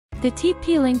The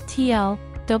TP-Link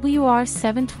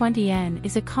TL-WR720N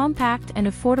is a compact and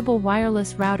affordable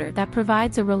wireless router that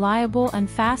provides a reliable and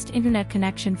fast internet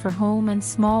connection for home and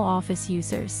small office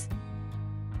users.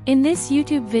 In this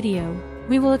YouTube video,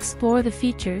 we will explore the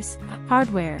features,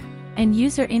 hardware, and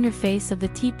user interface of the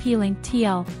TP-Link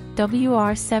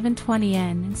TL-WR720N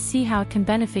and see how it can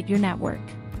benefit your network.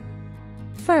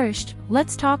 First,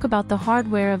 let's talk about the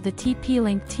hardware of the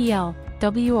TP-Link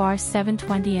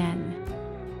TL-WR720N.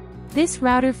 This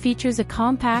router features a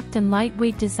compact and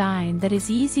lightweight design that is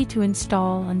easy to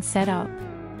install and set up.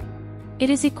 It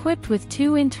is equipped with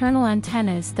two internal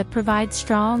antennas that provide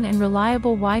strong and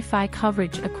reliable Wi-Fi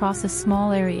coverage across a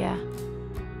small area.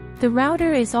 The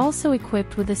router is also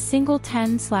equipped with a single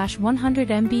 10/100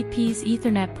 Mbps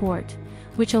Ethernet port,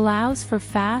 which allows for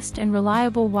fast and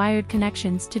reliable wired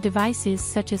connections to devices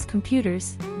such as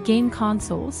computers, game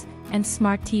consoles, and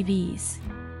smart TVs.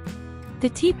 The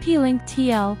TP-Link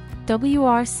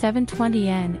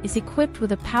TL-WR720N is equipped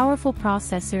with a powerful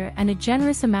processor and a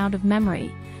generous amount of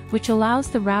memory, which allows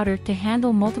the router to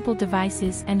handle multiple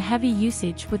devices and heavy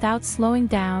usage without slowing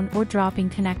down or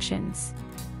dropping connections.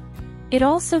 It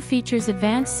also features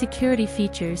advanced security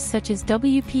features such as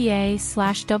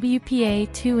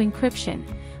WPA/WPA2 encryption,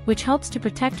 which helps to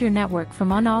protect your network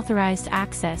from unauthorized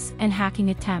access and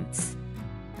hacking attempts.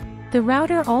 The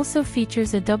router also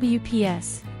features a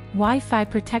WPS Wi-Fi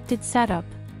protected setup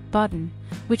button,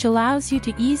 which allows you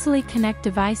to easily connect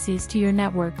devices to your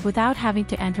network without having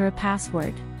to enter a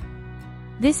password.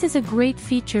 This is a great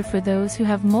feature for those who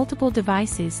have multiple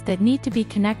devices that need to be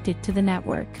connected to the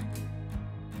network.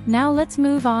 Now let's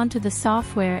move on to the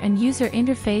software and user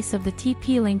interface of the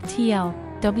TP-Link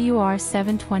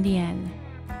TL-WR720N.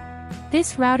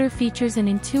 This router features an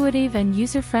intuitive and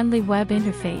user-friendly web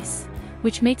interface,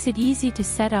 which makes it easy to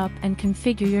set up and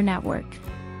configure your network.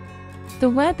 The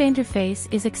web interface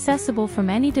is accessible from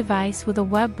any device with a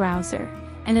web browser,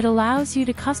 and it allows you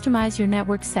to customize your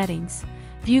network settings,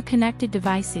 view connected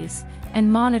devices,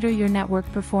 and monitor your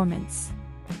network performance.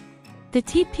 The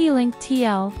TP-Link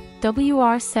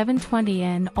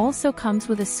TL-WR720N also comes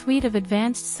with a suite of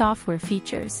advanced software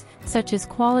features, such as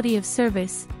quality of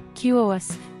service,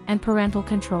 QoS, and parental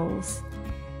controls.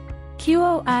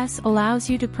 QoS allows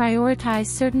you to prioritize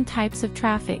certain types of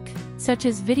traffic, such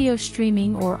as video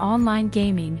streaming or online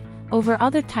gaming, over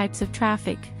other types of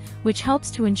traffic, which helps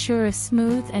to ensure a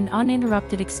smooth and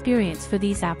uninterrupted experience for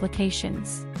these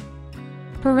applications.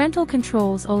 Parental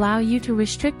controls allow you to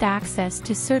restrict access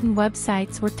to certain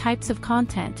websites or types of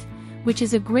content, which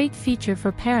is a great feature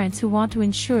for parents who want to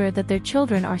ensure that their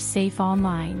children are safe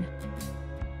online.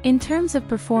 In terms of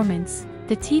performance,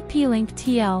 the TP-Link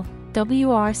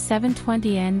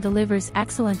TL-WR720N delivers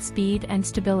excellent speed and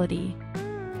stability.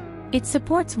 It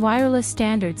supports wireless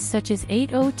standards such as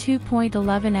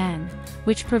 802.11n,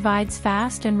 which provides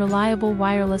fast and reliable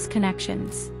wireless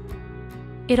connections.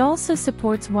 It also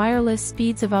supports wireless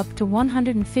speeds of up to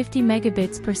 150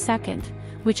 megabits per second,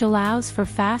 which allows for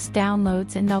fast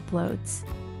downloads and uploads.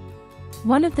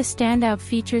 One of the standout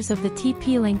features of the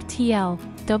TP-Link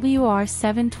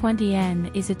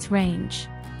TL-WR720N is its range.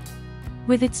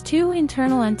 With its two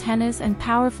internal antennas and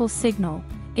powerful signal,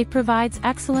 it provides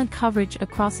excellent coverage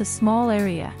across a small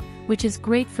area, which is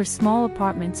great for small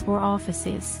apartments or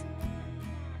offices.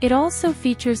 It also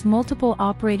features multiple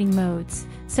operating modes,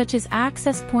 such as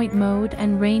access point mode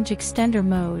and range extender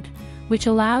mode, which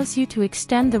allows you to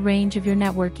extend the range of your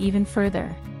network even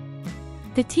further.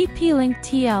 The TP-Link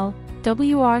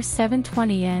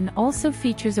TL-WR720N also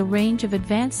features a range of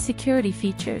advanced security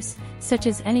features, such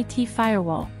as NET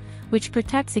firewall, which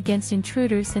protects against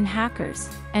intruders and hackers,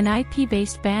 and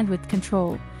IP-based bandwidth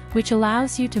control, which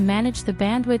allows you to manage the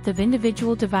bandwidth of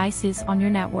individual devices on your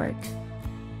network.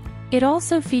 It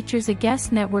also features a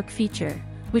guest network feature,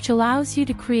 which allows you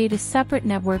to create a separate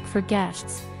network for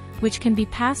guests, which can be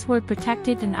password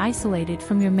protected and isolated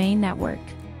from your main network.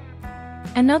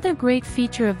 Another great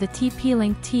feature of the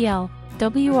TP-Link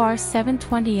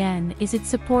TL-WR720N is its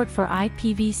support for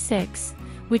IPv6,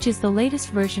 which is the latest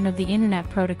version of the Internet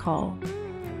Protocol.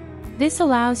 This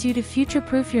allows you to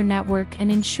future-proof your network and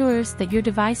ensures that your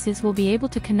devices will be able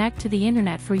to connect to the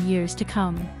Internet for years to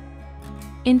come.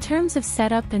 In terms of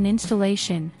setup and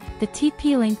installation, the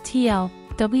TP-Link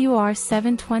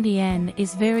TL-WR720N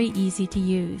is very easy to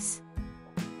use.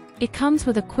 It comes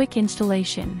with a quick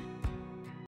installation.